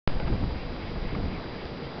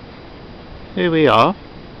Here we are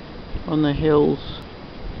on the hills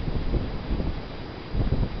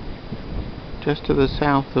just to the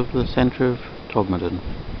south of the centre of Todmorden.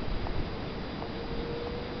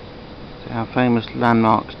 It's our famous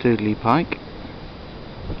landmark Stoodley Pike,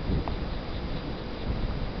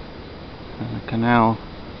 and the canal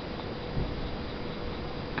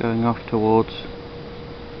going off towards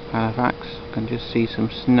Halifax. You can just see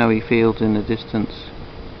some snowy fields in the distance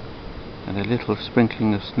and a little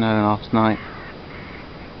sprinkling of snow last night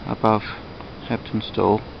above Hepton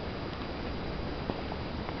Stall,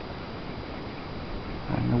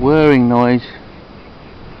 and the whirring noise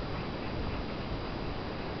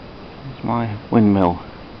is my windmill.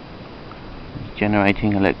 It's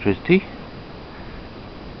generating electricity.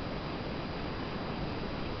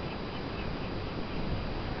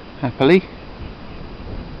 Happily,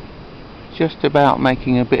 just about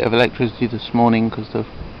making a bit of electricity this morning because the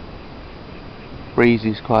breeze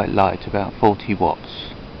is quite light, about 40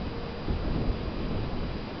 watts.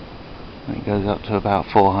 And it goes up to about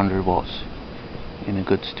 400 watts in a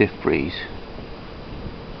good stiff breeze.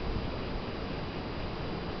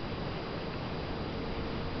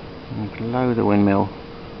 And below the windmill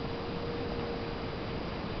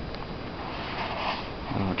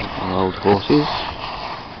are old horses,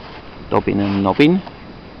 dobbing and knobbing,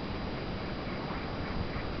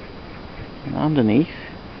 and underneath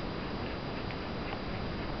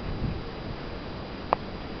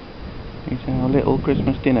is our little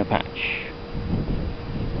Christmas dinner patch.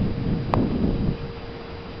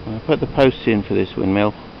 When I put the posts in for this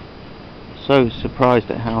windmill, so surprised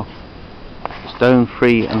at how stone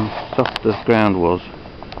free and soft the ground was,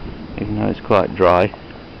 even though it's quite dry.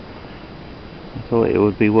 I thought it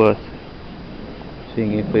would be worth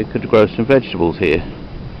seeing if we could grow some vegetables here.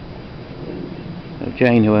 So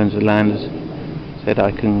Jane, who owns the land, has said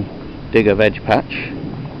I can dig a veg patch,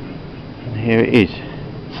 and here it is.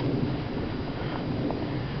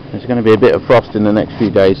 There's going to be a bit of frost in the next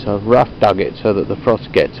few days, so I've rough dug it so that the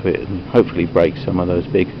frost gets to it and hopefully breaks some of those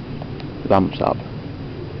big lumps up.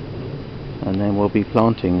 And then we'll be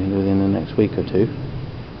planting within the next week or two.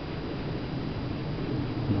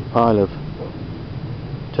 And a pile of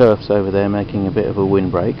turfs over there making a bit of a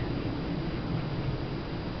windbreak.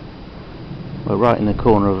 We're right in the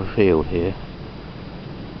corner of a field here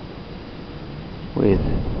with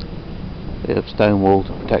a bit of stone wall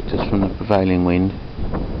to protect us from the prevailing wind.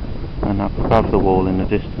 And up above the wall in the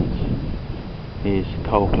distance is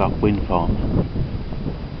Coal Clough Wind Farm,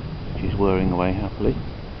 which is whirring away happily.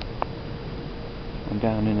 And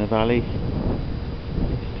down in the valley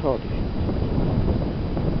is Todd.